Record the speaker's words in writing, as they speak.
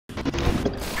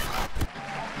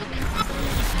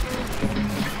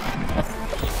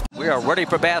are ready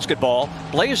for basketball.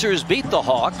 Blazers beat the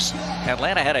Hawks.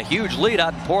 Atlanta had a huge lead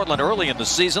out in Portland early in the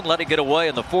season, let it get away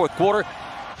in the fourth quarter.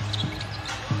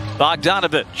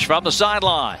 Bogdanovich from the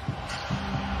sideline.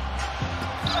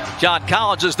 John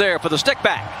Collins is there for the stick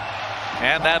back.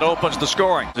 And that opens the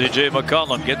scoring. C.J.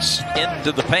 McCollum gets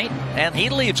into the paint, and he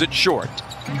leaves it short.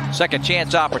 Second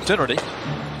chance opportunity.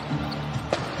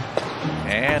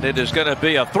 And it is going to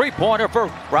be a three-pointer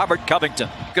for Robert Covington.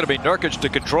 Going to be Nurkic to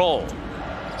control.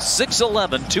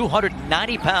 6'11",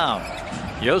 290 pound.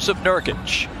 Jusuf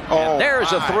Nurkic. And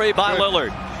there's a three by Lillard.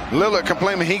 Lillard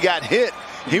complaining he got hit.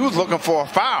 He was looking for a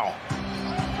foul.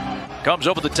 Comes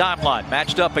over the timeline,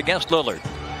 matched up against Lillard.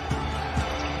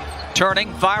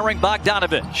 Turning, firing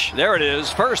Bogdanovich. There it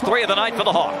is. First three of the night for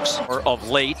the Hawks. Or of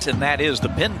late, and that is the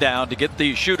pin down to get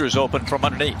these shooters open from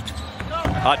underneath.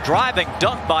 A driving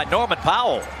dunk by Norman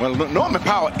Powell. Well, Norman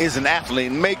Powell is an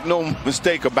athlete. Make no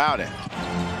mistake about it.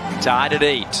 Tied at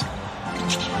 8.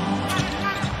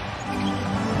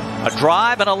 A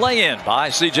drive and a lay-in by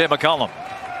C.J. McCollum.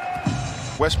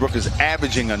 Westbrook is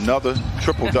averaging another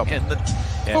triple-double.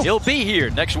 and he'll be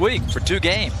here next week for 2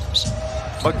 games.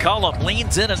 McCollum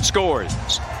leans in and scores.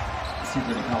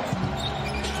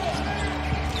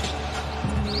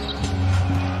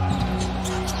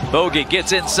 Bogey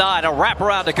gets inside, a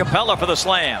wraparound to Capella for the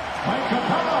slam.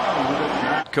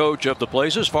 Coach of the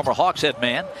Blazers, former Hawks head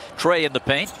man, Trey in the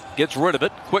paint, gets rid of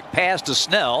it. Quick pass to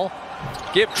Snell.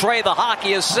 Give Trey the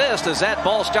hockey assist as that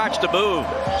ball starts to move.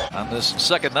 On this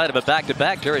second night of a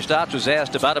back-to-back, Terry Stotts was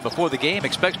asked about it before the game.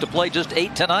 Expects to play just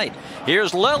 8 tonight.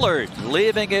 Here's Lillard,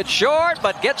 leaving it short,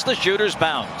 but gets the shooter's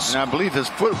bounce. And I believe his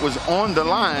foot was on the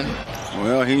line.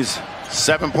 Well, he's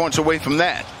 7 points away from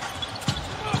that.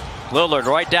 Lillard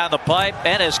right down the pipe,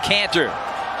 and his Cantor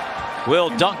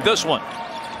will dunk this one.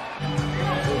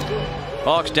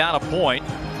 Hawks down a point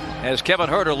as Kevin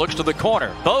Huerter looks to the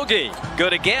corner. Bogey,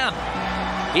 good again.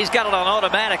 He's got it on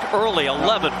automatic early,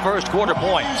 11 first quarter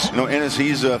points. You know, Ennis,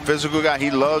 he's a physical guy.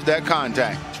 He loves that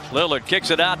contact. Lillard kicks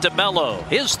it out to Melo.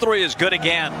 His three is good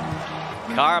again.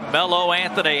 Carmelo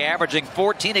Anthony averaging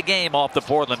 14 a game off the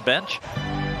Portland bench.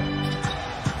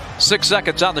 6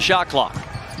 seconds on the shot clock.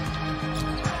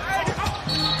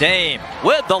 Dame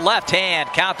with the left hand,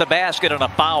 count the basket, and a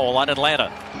foul on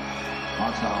Atlanta.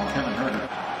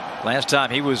 Last time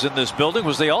he was in this building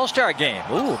was the All-Star game.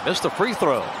 Ooh, missed the free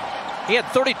throw. He had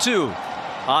 32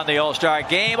 on the All-Star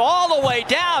game. All the way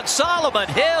down, Solomon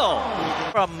Hill.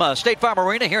 From State Farm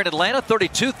Arena here in Atlanta,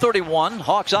 32-31,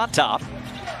 Hawks on top.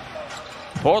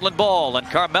 Portland ball, and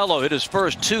Carmelo hit his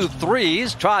first 2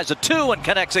 threes. Tries a 2 and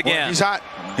connects again. Well, he's hot.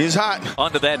 He's hot.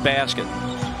 Under that basket.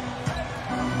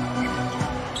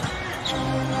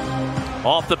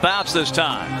 Off the bounce this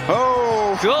time.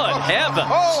 Oh! Good heavens.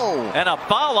 Oh! And a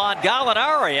foul on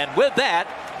Gallinari. And with that,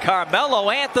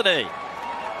 Carmelo Anthony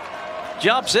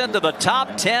jumps into the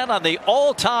top 10 on the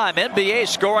all-time NBA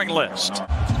scoring list.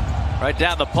 Right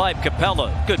down the pipe,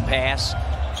 Capella. Good pass.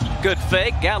 Good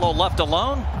fake. Gallo left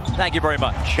alone. Thank you very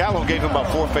much. Gallo gave him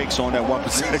about 4 fakes on that one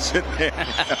possession.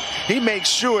 He makes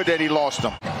sure that he lost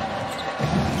them.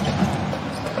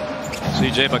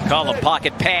 C.J. McCollum,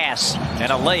 pocket pass,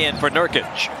 and a lay-in for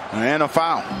Nurkic. And a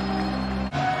foul.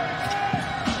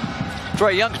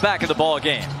 Trae Young's back in the ball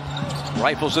game.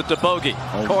 Rifles it to Bogey.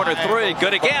 Corner 3,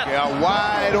 good again. Yeah,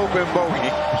 wide open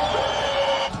Bogey.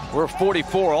 We're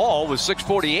 44 all with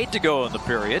 6:48 to go in the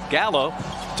period. Gallo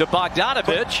to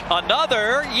Bogdanovich.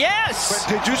 Another, yes! But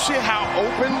did you see how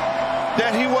open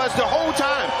that he was the whole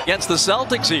time? Against the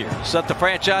Celtics here, set the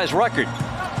franchise record.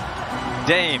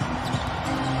 Dame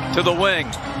to the wing.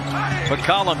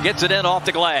 McCollum gets it in off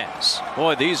the glass.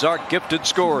 Boy, these are gifted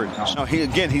scorers. Now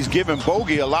he's giving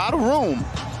Bogey a lot of room.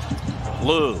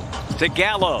 Lou to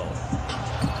Gallo.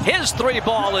 His 3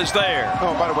 ball is there.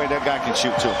 Oh, by the way, that guy can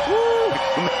shoot too.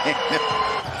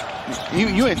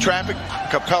 You in traffic.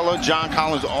 Capella, John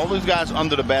Collins, all these guys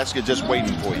under the basket just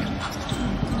waiting for you.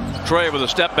 Trey with a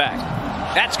step back.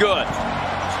 That's good.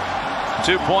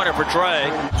 2-pointer for Trey.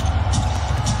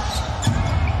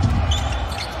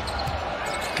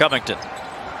 Covington.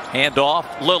 Handoff.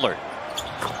 Lillard.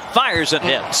 Fires and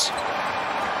hits.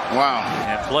 Wow.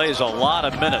 And plays a lot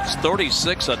of minutes.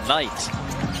 36 a night.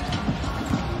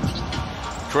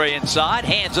 Trey inside.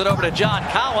 Hands it over to John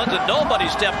Collins. And nobody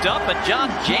stepped up. And John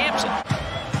jams it.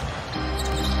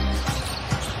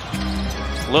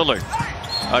 Lillard.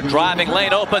 A driving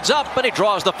lane opens up. And he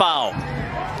draws the foul.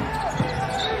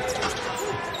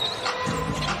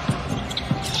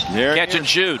 Catch and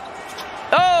shoot.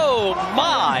 Oh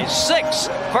my, 6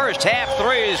 first half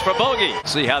threes for Bogey.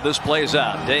 See how this plays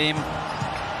out. Dame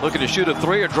looking to shoot a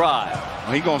 3 or drive.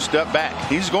 He's going to step back.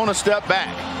 He's going to step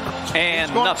back.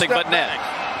 And nothing but net.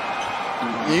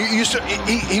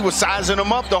 He was sizing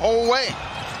him up the whole way.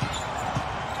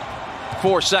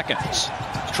 4 seconds.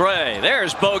 Trey,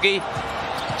 there's bogey.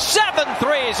 7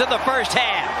 threes in the first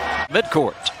half.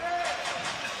 Midcourt.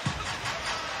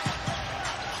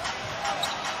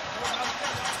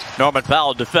 Norman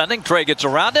Powell defending. Trey gets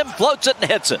around him, floats it, and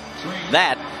hits it.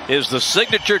 That is the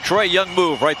signature Trae Young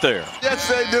move right there. Yes,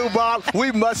 they do, Bob.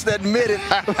 We must admit it.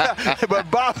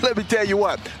 But, Bob, let me tell you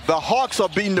what. The Hawks are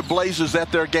beating the Blazers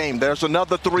at their game. There's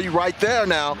another 3 right there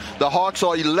now. The Hawks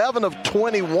are 11 of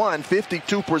 21,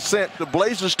 52%. The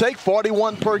Blazers take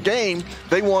 41 per game.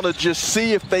 They want to just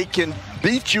see if they can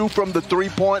beat you from the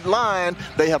three-point line.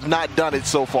 They have not done it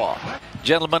so far.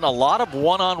 Gentlemen, a lot of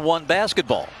one-on-one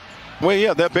basketball. Well,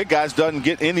 yeah, their big guys doesn't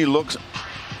get any looks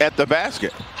at the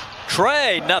basket.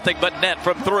 Trey, nothing but net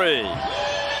from 3.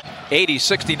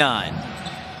 80-69.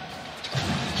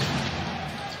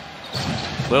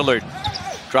 Lillard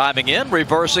driving in,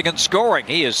 reversing, and scoring.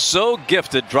 He is so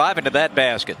gifted driving to that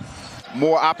basket.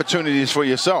 More opportunities for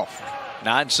yourself.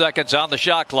 9 seconds on the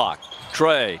shot clock.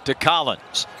 Trey to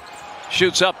Collins.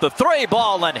 Shoots up the 3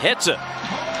 ball and hits it.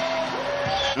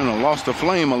 Lost the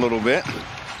flame a little bit.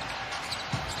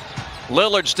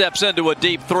 Lillard steps into a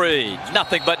deep 3.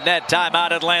 Nothing but net.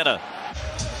 Timeout Atlanta.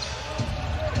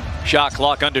 Shot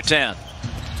clock under 10.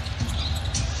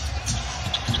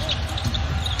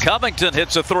 Covington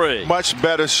hits a 3. Much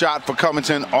better shot for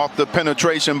Covington off the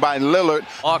penetration by Lillard.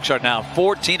 Hawks are now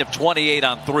 14 of 28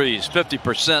 on threes.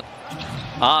 50%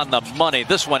 on the money.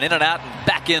 This one in and out and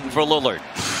back in for Lillard.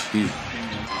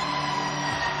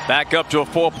 Back up to a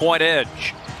 4-point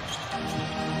edge.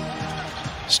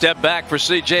 Step back for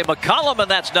C.J. McCollum, and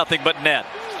that's nothing but net.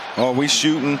 Oh, we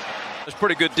shooting. It was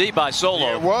pretty good D by Solo.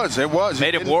 Yeah, it was.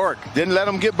 Made him work. Didn't let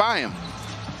him get by him.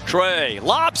 Trey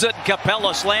lobs it, and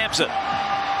Capella slams it.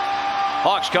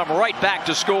 Hawks come right back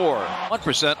to score.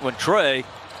 1% when Trey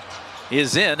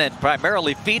is in and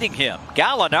primarily feeding him.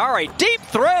 Gallinari, deep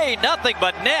 3, nothing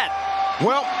but net.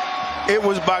 Well, it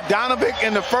was Bogdanovic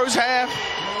in the first half.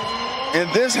 In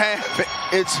this half,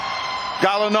 it's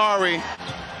Gallinari.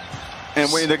 And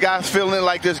when the guy's feeling it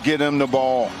like this, get him the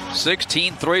ball.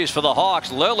 16 threes for the Hawks.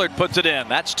 Lillard puts it in.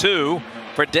 That's 2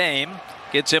 for Dame.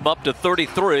 Gets him up to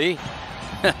 33.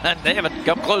 They haven't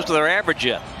come close to their average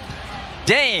yet.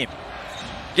 Dame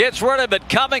gets rid of it.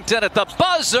 Covington at the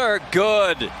buzzer.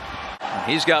 Good.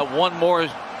 He's got one more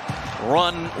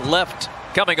run left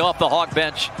coming off the Hawk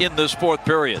bench in this 4th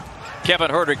period.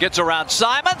 Kevin Huerter gets around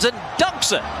Simons and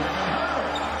dunks it.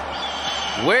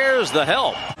 Where's the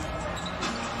help?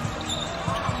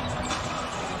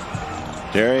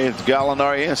 There is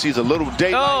Gallinari. Yes, he's a little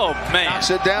daylight. Oh, man. Knocks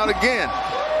it down again.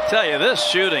 Tell you, this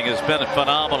shooting has been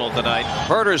phenomenal tonight.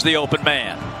 Huerter's the open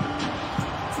man.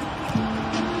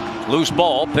 Loose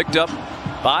ball picked up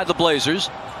by the Blazers.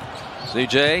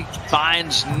 CJ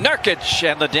finds Nurkic,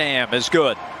 and the dam is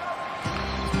good.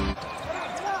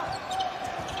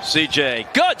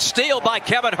 CJ, good steal by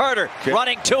Kevin Huerter. Okay.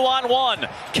 Running 2-on-1.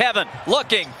 Kevin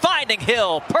looking, finding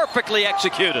Hill, perfectly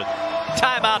executed.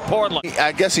 Timeout Portland.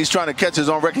 I guess he's trying to catch his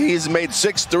own record. He's made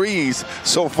 6 threes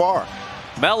so far.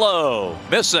 Melo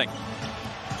missing.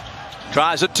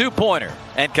 Tries a 2-pointer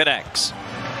and connects.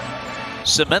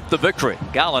 Cement the victory.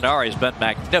 Gallinari's been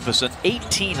magnificent.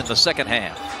 18 in the second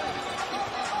half.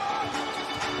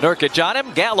 Nurkic on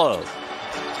him. Gallo.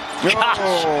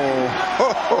 Gosh.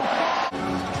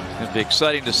 It'd be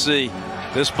exciting to see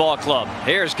this ball club.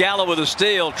 Here's Gallo with a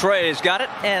steal. Trey's got it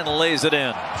and lays it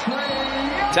in.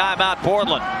 Timeout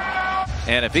Portland.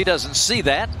 And if he doesn't see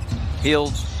that,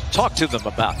 he'll talk to them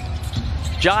about it.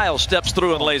 Giles steps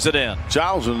through and lays it in.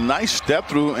 Giles with a nice step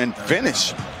through and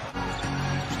finish.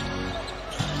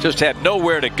 Just had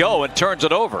nowhere to go and turns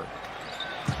it over.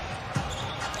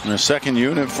 And the second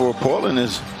unit for Portland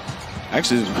is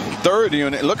actually the 3rd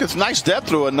unit. Look, it's a nice step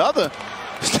through. Another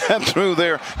step through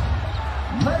there.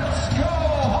 Let's go,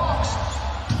 Hawks.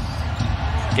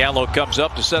 Gallo comes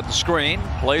up to set the screen.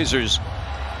 Blazers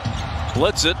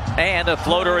blitz it, and a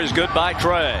floater is good by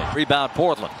Trey. Rebound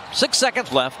Portland. 6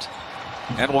 seconds left,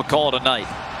 and we'll call it a night.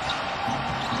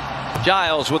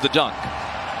 Giles with the dunk.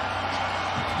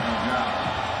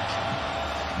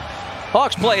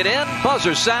 Hawks play it in.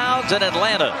 Buzzer sounds, and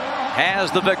Atlanta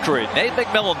has the victory. Nate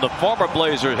McMillan, the former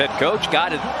Blazer head coach,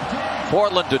 guided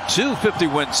Portland to 2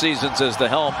 50-win seasons as the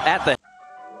helm at the